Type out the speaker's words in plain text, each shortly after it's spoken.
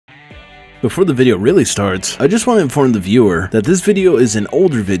Before the video really starts, I just want to inform the viewer that this video is an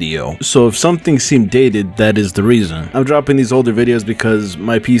older video, so if something seemed dated, that is the reason. I'm dropping these older videos because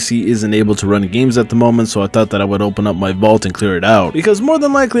my PC isn't able to run games at the moment, so I thought that I would open up my vault and clear it out. Because more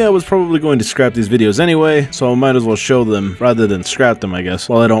than likely I was probably going to scrap these videos anyway, so I might as well show them rather than scrap them, I guess,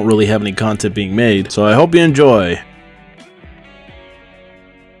 while I don't really have any content being made. So I hope you enjoy.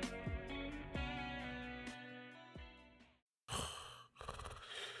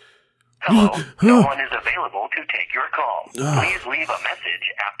 Hello, no one is available to take your call. Please leave a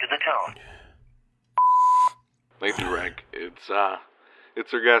message after the tone. Lately, Rank, it's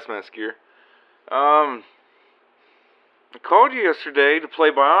Sir Gas Mask here. I called you yesterday to play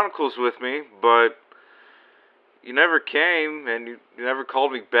Bionicles with me, but you never came, and you never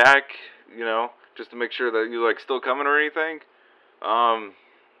called me back, you know, just to make sure that you, like, still coming or anything.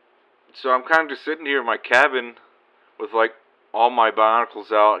 So I'm kind of just sitting here in my cabin with, like, all my Bionicles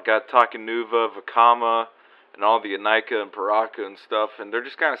out. I got Takenuva, Vakama, and all the Anika and Paraka and stuff, and they're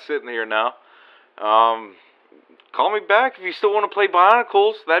just kind of sitting here now. Call me back if you still want to play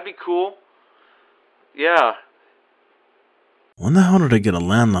Bionicles. That'd be cool. Yeah. When the hell did I get a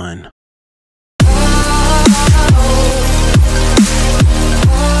landline?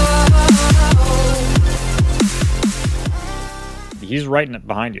 He's right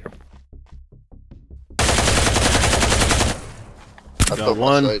behind you. Got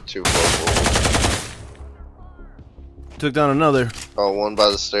one. Took down another. Oh, one by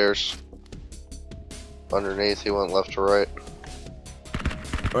the stairs. Underneath, he went left to right.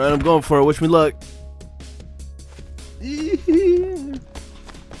 Alright, I'm going for it. Wish me luck.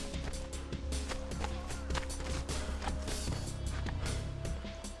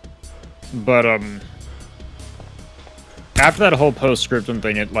 But, after that whole post-scriptum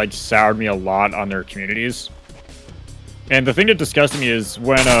thing, it, like, soured me a lot on their communities. And the thing that disgusted me is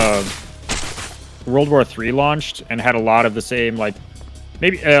when, World War III launched and had a lot of the same, like,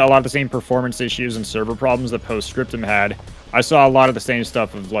 maybe a lot of the same performance issues and server problems that post-scriptum had. I saw a lot of the same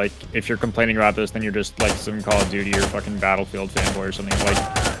stuff of, like, if you're complaining about this, then you're just, like, some Call of Duty or fucking Battlefield fanboy or something. Like,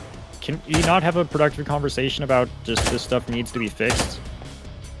 can you not have a productive conversation about just this stuff needs to be fixed?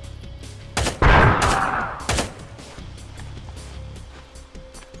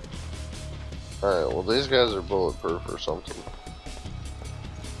 Alright, well these guys are bulletproof or something.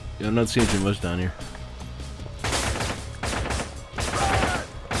 Yeah, I'm not seeing too much down here.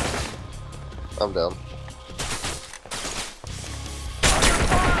 I'm down.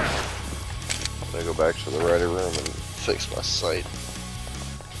 I'm gonna go back to the ready room and fix my sight.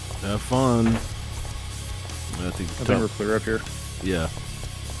 Have fun. I I think we're clear up here. Yeah.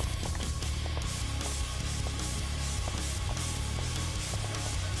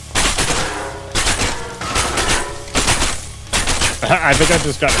 I think I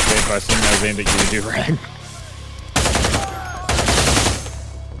just got saved by something I was aimed at you, Rag.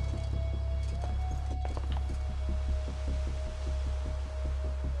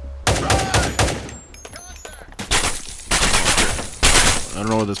 I don't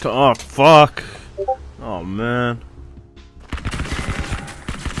know what this. Oh fuck! Oh man.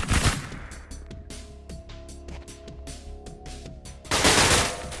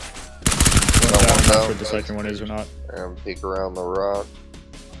 I'm not sure the second one is or not. And peek around the rock.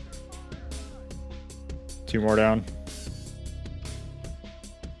 Two more down.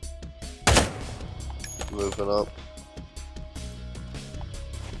 Moving up.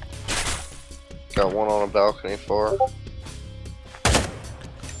 Got one on a balcony far.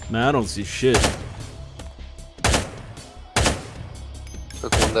 Man, I don't see shit.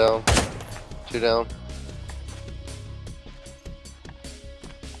 Took one down. Two down.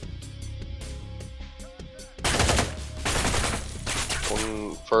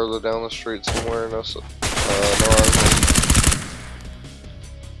 One further down the street somewhere. No eyes.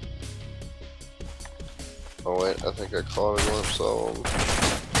 Oh wait, I think I caught a glimpse of him.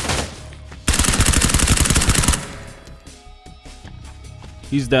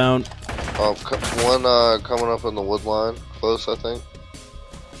 He's down. One coming up in the wood line, close I think.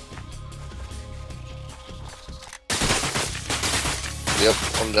 Yep,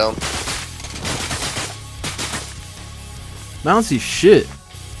 I'm down. I don't see shit.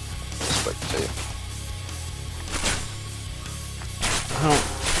 Spectate.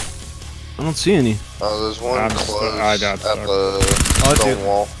 I don't see any. Oh, there's one close I got at the stone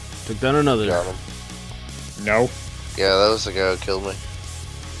wall. Took down another. Got him. No. Yeah, that was the guy who killed me.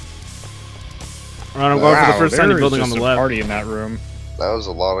 Alright, I'm going for the first tiny building on the left. Party in that room. That was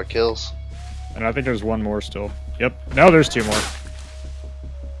a lot of kills. And I think there's one more still. Yep. No, there's two more.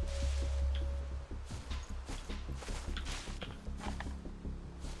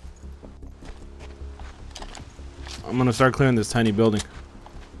 I'm gonna start clearing this tiny building.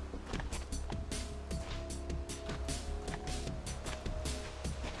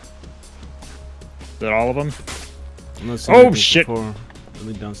 Is that all of them? I'm not seeing Oh anything shit! before. Let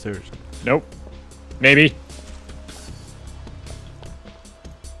me downstairs. Nope. Maybe.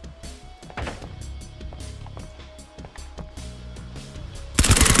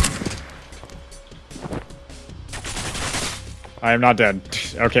 I am not dead.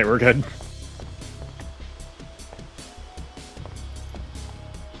 Okay, we're good.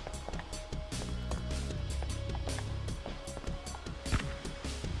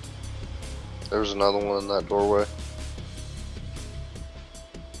 There's another one in that doorway.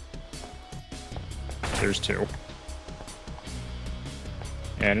 There's two.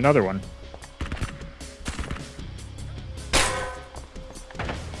 And another one.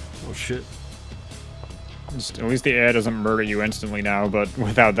 Oh shit. At least the AI doesn't murder you instantly now, but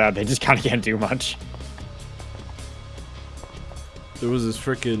without that, they just kind of can't do much. There was this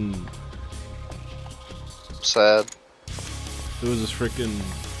freaking. Sad. There was this freaking.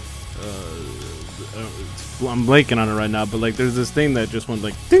 I'm blanking on it right now, but like, there's this thing that just went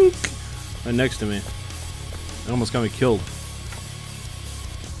like dink right next to me. It almost got me killed.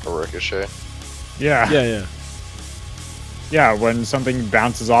 A ricochet. Yeah. Yeah, yeah. Yeah, when something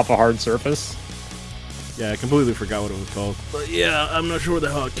bounces off a hard surface. Yeah, I completely forgot what it was called. But yeah, I'm not sure where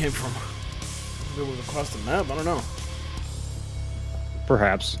the hell it came from. Maybe it was across the map, I don't know.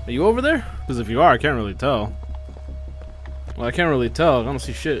 Perhaps. Are you over there? Because if you are, I can't really tell. Well, I can't really tell. I don't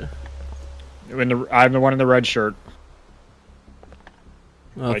see shit. I'm the one in the red shirt.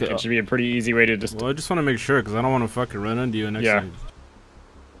 Okay. Like, it should be a pretty easy way to just... Well, I just want to make sure, because I don't want to fucking run into you next time.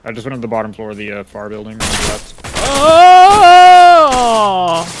 I just went to the bottom floor of the far building on the left. Oh!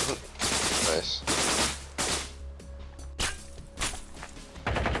 Nice.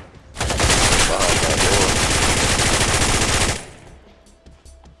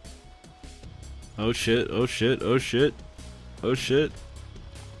 Oh shit, oh shit, oh shit. Oh shit.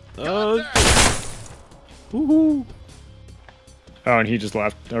 Oh. Woohoo. Oh, and he just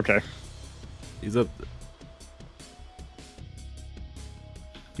left. Okay. He's up.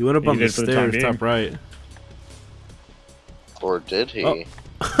 He went up on the did for the time stairs, top right. Or did he? Oh.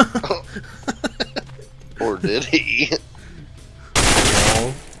 Or did he?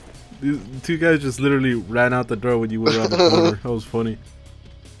 These two guys just literally ran out the door when you went around the corner. That was funny.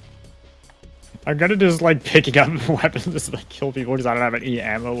 I'm gonna just like picking up weapons to like kill people because I don't have any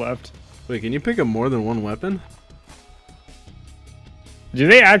ammo left. Wait, can you pick up more than one weapon? Do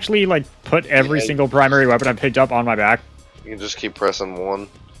they actually like put every single primary weapon I picked up on my back? You can just keep pressing one.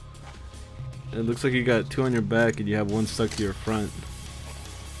 It looks like you got two on your back and you have one stuck to your front.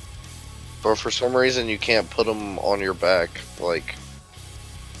 But for some reason you can't put them on your back, like,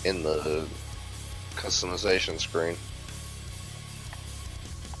 in the customization screen.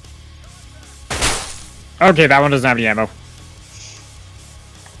 Okay, that one doesn't have any ammo.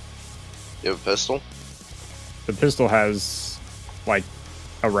 You have a pistol? The pistol has, like,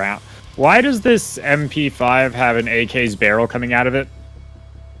 a round. Why does this MP5 have an AK's barrel coming out of it?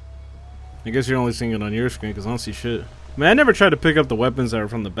 I guess you're only seeing it on your screen because I don't see shit. Man, I never tried to pick up the weapons that are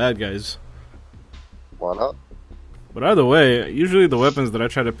from the bad guys. Why not? But either way, usually the weapons that I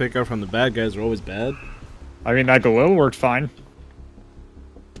try to pick up from the bad guys are always bad. I mean, that Galil worked fine.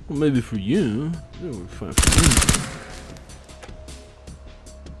 Well, maybe for you. It would work fine for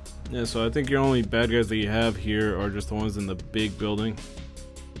me. Yeah, so I think your only bad guys that you have here are just the ones in the big building.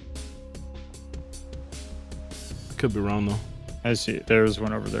 Could be wrong though. I see. There's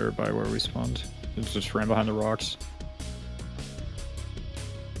one over there by where we spawned. It's just ran behind the rocks.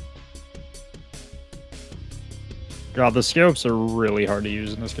 God, the scopes are really hard to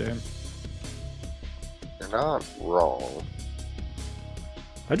use in this game. You're not wrong.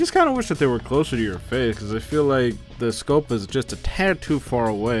 I just kind of wish that they were closer to your face, because I feel like the scope is just a tad too far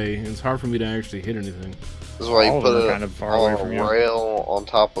away, and it's hard for me to actually hit anything. This is why All you of put them are it kind of far away on from a you. rail on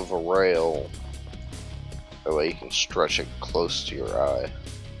top of a rail. That way you can stretch it close to your eye.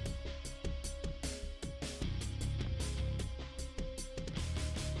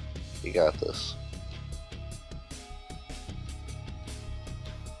 You got this.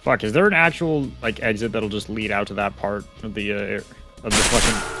 Fuck, is there an actual, like, exit that'll just lead out to that part of the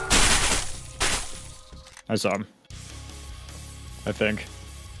fucking... I saw him. I think.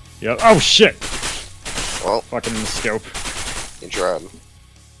 Yep. Oh, shit! Well, Fucking scope. you tried.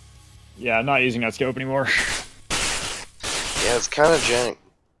 Yeah, I'm not using that scope anymore. Yeah, it's kind of jank.